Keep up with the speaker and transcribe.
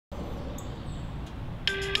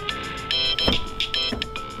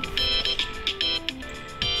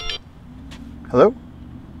Hello?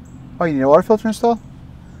 Oh, you need a water filter installed?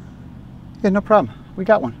 Yeah, no problem. We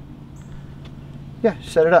got one. Yeah,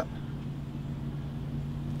 set it up.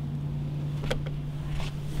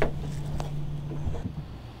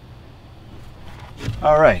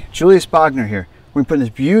 All right, Julius Bogner here. We're putting this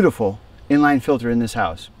beautiful inline filter in this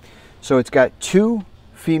house. So it's got two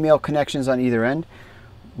female connections on either end.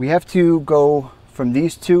 We have to go from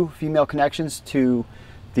these two female connections to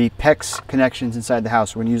the PEX connections inside the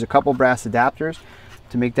house. We're going to use a couple brass adapters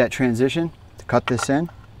to make that transition, to cut this in.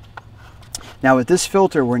 Now with this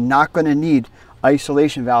filter, we're not going to need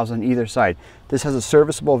isolation valves on either side. This has a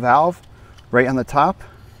serviceable valve right on the top.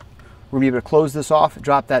 We're going to be able to close this off,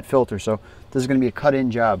 drop that filter. So this is going to be a cut-in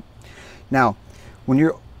job. Now, when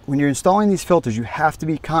you're installing these filters, you have to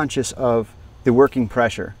be conscious of the working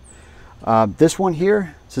pressure. This one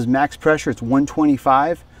here says max pressure, it's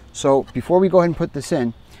 125. So before we go ahead and put this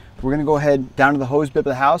in, we're going to go ahead down to the hose bib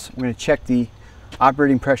of the house. We're going to check the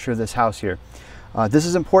operating pressure of this house here. This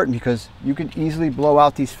is important because you can easily blow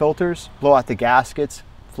out these filters, blow out the gaskets,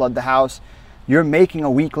 flood the house. You're making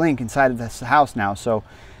a weak link inside of this house now. So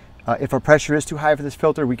if our pressure is too high for this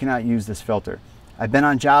filter, we cannot use this filter. I've been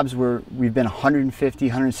on jobs where we've been 150,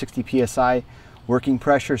 160 PSI working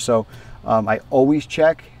pressure. So I always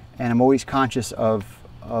check and I'm always conscious of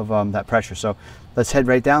that pressure. So let's head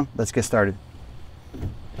right down. Let's get started.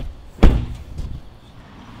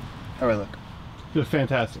 All right, look. They're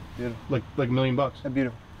fantastic. Beautiful. Like $1 million. They're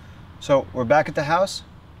beautiful. So we're back at the house.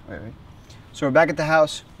 Wait. So we're back at the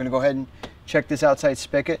house. We're gonna go ahead and check this outside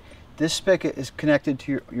spigot. This spigot is connected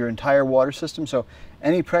to your entire water system. So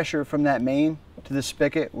any pressure from that main to the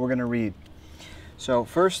spigot, we're gonna read. So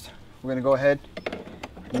first, we're gonna go ahead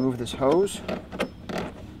and move this hose.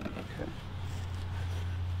 Okay.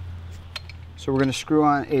 So we're gonna screw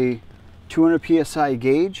on a 200 PSI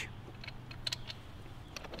gauge.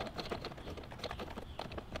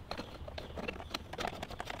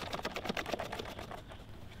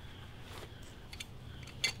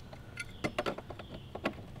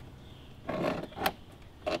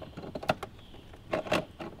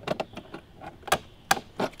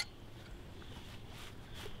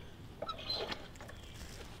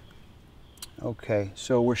 Okay,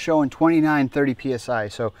 so we're showing 29-30 PSI.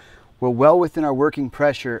 So we're well within our working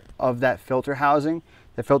pressure of that filter housing.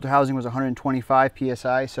 The filter housing was 125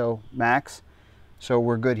 PSI, so max. So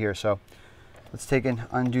we're good here. So let's take and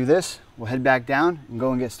undo this. We'll head back down and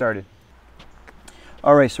go and get started.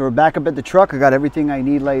 All right, so we're back up at the truck. I got everything I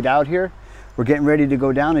need laid out here. We're getting ready to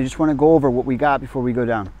go down. I just want to go over what we got before we go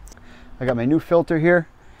down. I got my new filter here.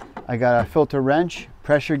 I got a filter wrench,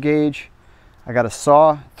 pressure gauge. I got a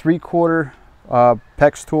saw, 3/4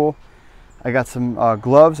 PEX tool. I got some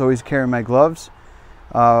gloves, always carry my gloves.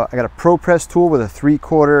 I got a Pro Press tool with a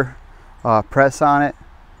 3/4 press on it,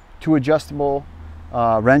 2 adjustable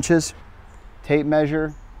wrenches, tape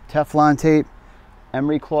measure, Teflon tape,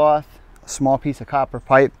 emery cloth, a small piece of copper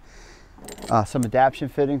pipe, some adaptation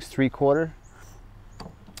fittings, 3/4,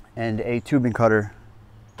 and a tubing cutter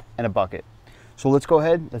and a bucket. So let's go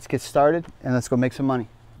ahead, let's get started, and let's go make some money.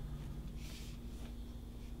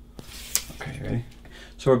 Okay, ready?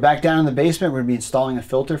 So we're back down in the basement. We're going to be installing a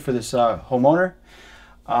filter for this homeowner.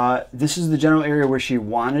 This is the general area where she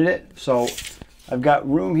wanted it. So I've got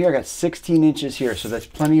room here. I got 16 inches here. So that's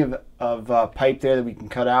plenty of pipe there that we can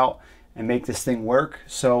cut out and make this thing work.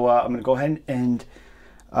 So I'm going to go ahead and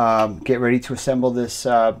get ready to assemble this,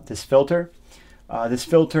 this filter. This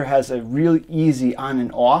filter has a really easy on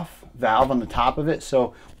and off valve on the top of it.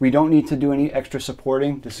 So we don't need to do any extra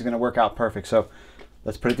supporting. This is going to work out perfect. So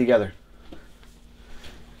let's put it together.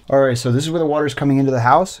 All right, so this is where the water is coming into the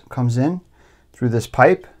house. Comes in through this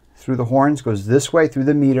pipe, through the horns, goes this way through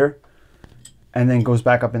the meter, and then goes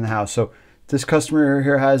back up in the house. So this customer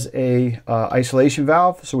here has a isolation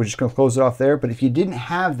valve, so we're just gonna close it off there. But if you didn't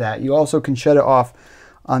have that, you also can shut it off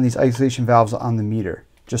on these isolation valves on the meter.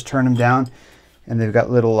 Just turn them down, and they've got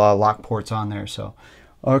little lock ports on there. So,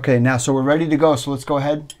 okay, now, so we're ready to go. So let's go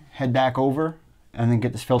ahead, head back over, and then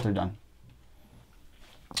get this filter done.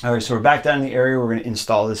 All right, so we're back down in the area. We're going to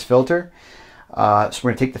install this filter. So we're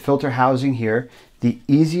going to take the filter housing here. The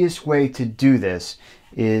easiest way to do this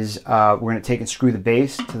is we're going to take and screw the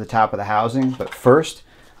base to the top of the housing. But first,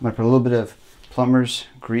 I'm going to put a little bit of plumber's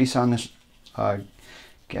grease on this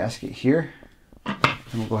gasket here. And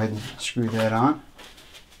we'll go ahead and screw that on.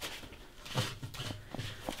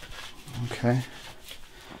 Okay.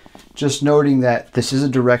 Just noting that this is a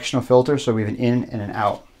directional filter, so we have an in and an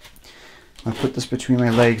out. I'm going to put this between my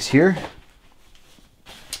legs here.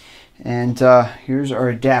 And here's our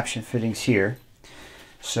adaptation fittings here.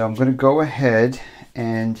 So I'm going to go ahead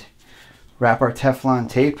and wrap our Teflon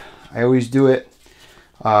tape I always do it.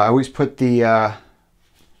 I always put the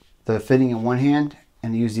fitting in one hand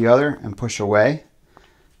and use the other and push away.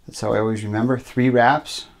 That's how I always remember. 3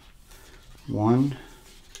 wraps. 1,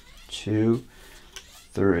 2,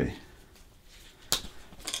 3.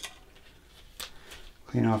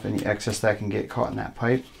 Clean off any excess that can get caught in that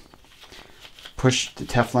pipe. Push the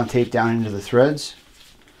Teflon tape down into the threads.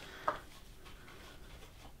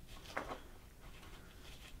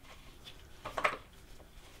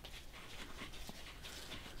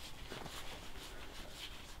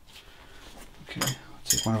 Okay, let's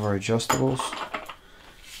take one of our adjustables.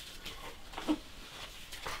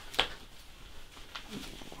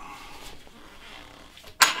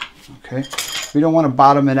 Okay, we don't want to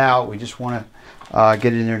bottom it out. We just want to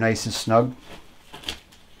get it in there nice and snug.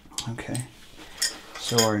 Okay,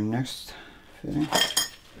 so our next fitting.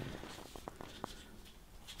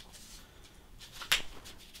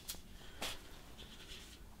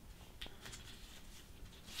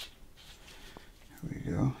 Here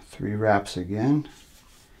we go. 3 wraps again.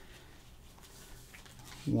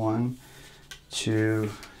 1,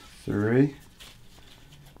 2, 3.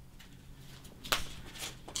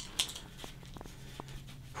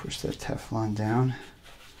 Push that Teflon down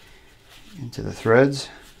into the threads.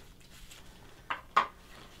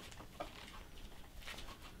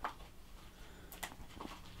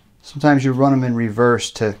 Sometimes you run them in reverse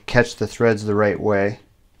to catch the threads the right way.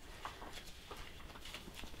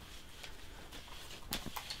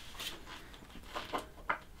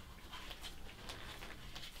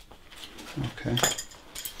 Okay.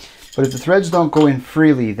 But if the threads don't go in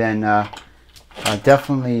freely, then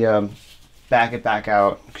definitely back it back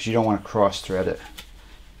out, because you don't want to cross thread it.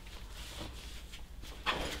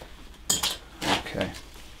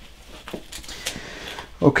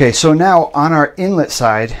 Okay, so now on our inlet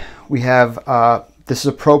side, we have, this is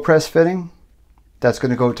a Pro Press fitting that's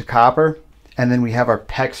going to go to copper, and then we have our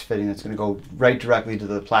PEX fitting that's going to go right directly to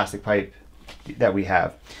the plastic pipe that we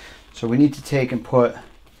have. So we need to take and put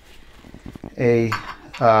a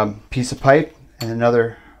piece of pipe and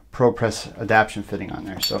another Pro Press adaptation fitting on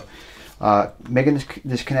there. So making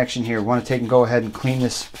this connection here, we want to take and go ahead and clean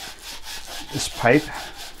this pipe,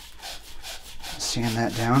 sand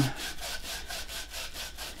that down.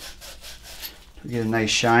 We get a nice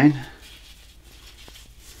shine.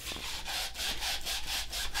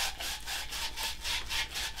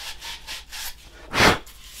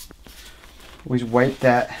 Always wipe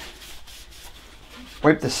the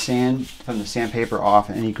sand from the sandpaper off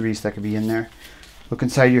and any grease that could be in there. Look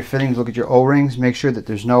inside your fittings, look at your O-rings, make sure that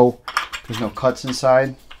there's no cuts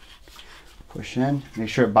inside. Push in, make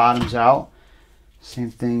sure it bottoms out. Same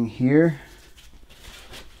thing here.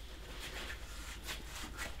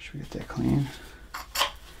 Should we get that clean?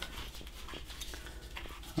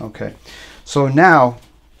 Okay, so now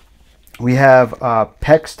we have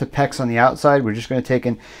PEX to PEX on the outside. We're just going to take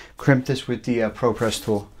and crimp this with the Pro Press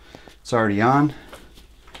tool. It's already on.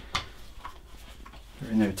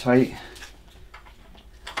 They're in there tight.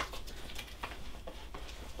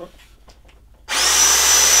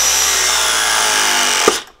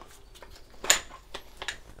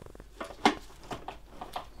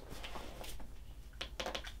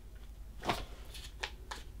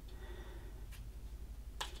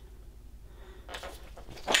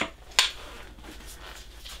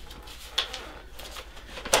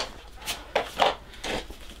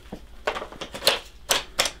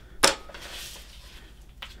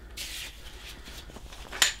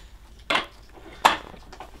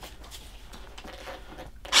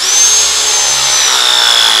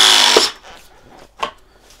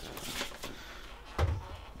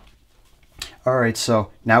 All right,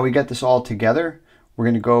 so now we got this all together. We're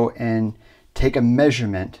going to go and take a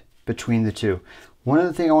measurement between the two. One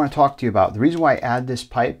other thing I want to talk to you about, the reason why I add this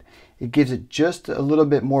pipe, it gives it just a little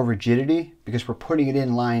bit more rigidity because we're putting it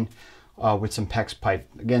in line with some PEX pipe.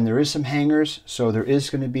 Again, there is some hangers, so there'll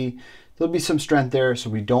be some strength there,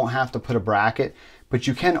 so we don't have to put a bracket, but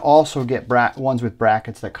you can also get ones with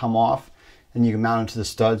brackets that come off and you can mount them to the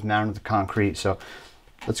studs, mount them to the concrete. So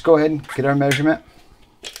let's go ahead and get our measurement.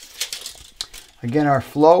 Again, our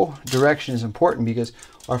flow direction is important because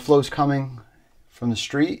our flow is coming from the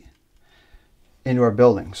street into our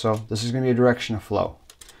building. So this is going to be a direction of flow.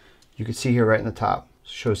 You can see here right in the top, it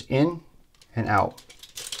shows in and out.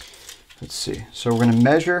 Let's see. So we're going to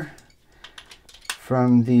measure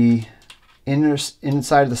from the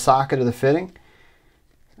inside of the socket of the fitting.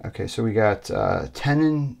 Okay, so we got 10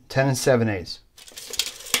 and 7/8.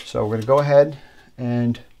 So we're going to go ahead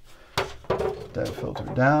and put that filter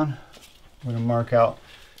down. I'm going to mark out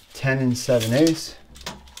 10 and 7/8.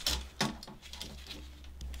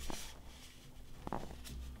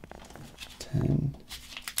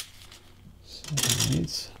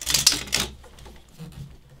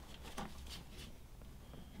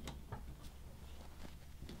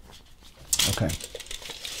 Okay.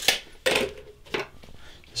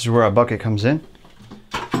 This is where our bucket comes in.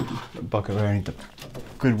 The bucket where I need the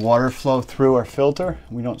good water flow through our filter.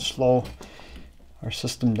 We don't slow our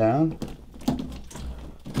system down.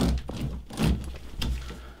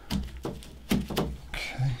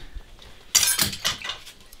 Okay.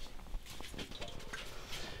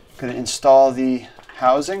 Going to install the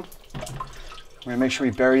housing. We're going to make sure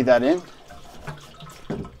we bury that in.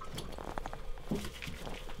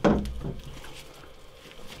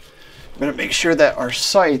 We're going to make sure that our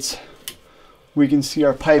sights, we can see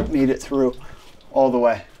our pipe made it through all the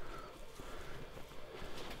way.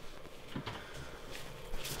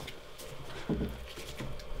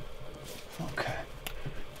 Okay.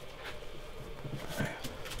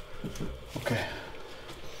 Okay.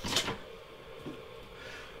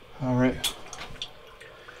 All right.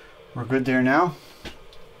 We're good there now.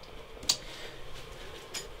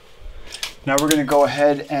 Now we're going to go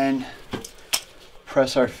ahead and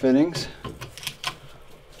press our fittings.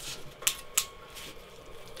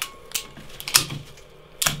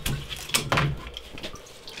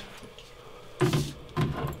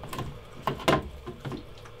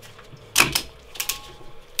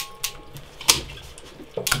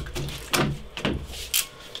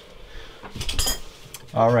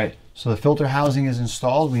 All right, so the filter housing is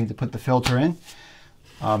installed. We need to put the filter in.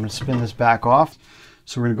 I'm going to spin this back off.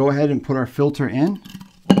 So we're going to go ahead and put our filter in.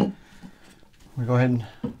 We go ahead and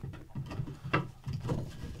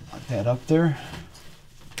put that up there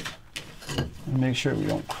and make sure we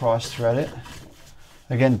don't cross thread it.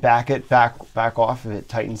 Again, back off if it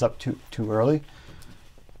tightens up too early.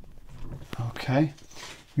 Okay,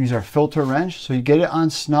 use our filter wrench. So you get it on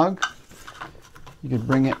snug. You could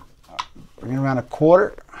bring it around a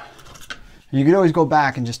quarter. And you could always go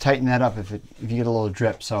back and just tighten that up if you get a little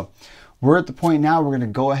drip. So we're at the point now we're going to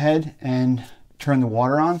go ahead and turn the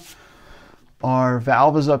water on. Our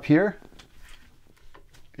valve is up here.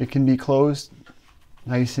 It can be closed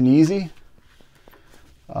nice and easy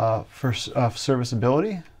for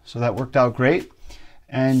serviceability. So that worked out great.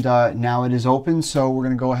 And now it is open. So we're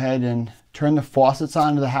going to go ahead and turn the faucets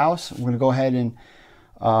on to the house. We're going to go ahead and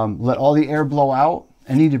let all the air blow out.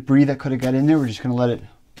 Any debris that could have got in there, we're just going to let it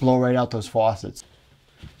blow right out those faucets.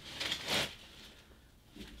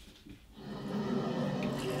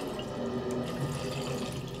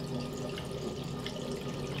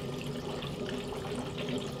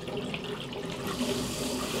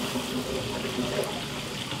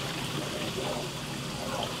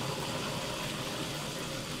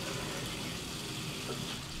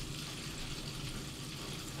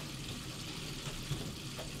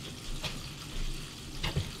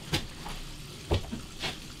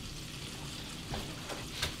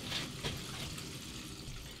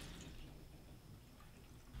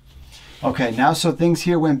 Okay, now so things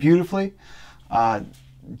here went beautifully.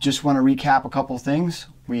 Just want to recap a couple of things.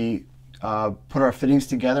 We put our fittings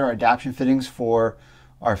together, our adaptation fittings for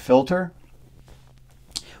our filter.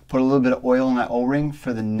 Put a little bit of oil in that O-ring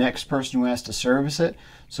for the next person who has to service it.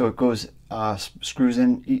 So it goes, screws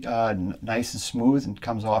in nice and smooth and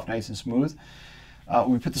comes off nice and smooth.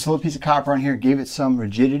 We put this little piece of copper on here, gave it some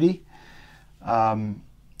rigidity. We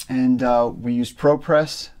used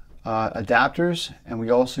ProPress adapters, and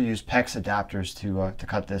we also use PEX adapters to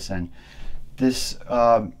cut this in. This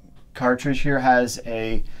cartridge here has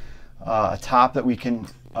a top that we can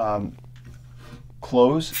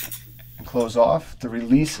close and close off. The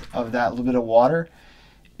release of that little bit of water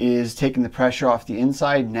is taking the pressure off the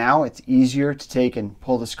inside. Now it's easier to take and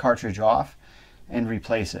pull this cartridge off and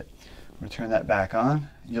replace it. I'm going to turn that back on.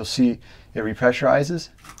 You'll see it repressurizes.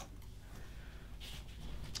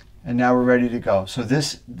 And now we're ready to go. So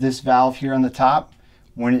this valve here on the top,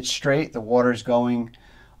 when it's straight, the water is going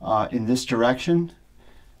in this direction,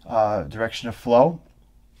 direction of flow.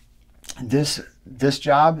 This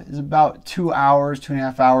job is about 2 hours,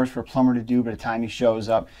 2.5 hours for a plumber to do by the time he shows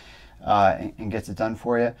up and gets it done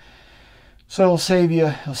for you. So it'll save you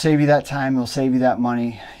that time, it'll save you that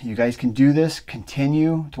money. You guys can do this,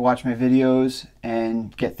 continue to watch my videos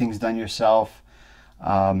and get things done yourself.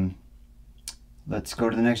 Let's go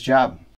to the next job.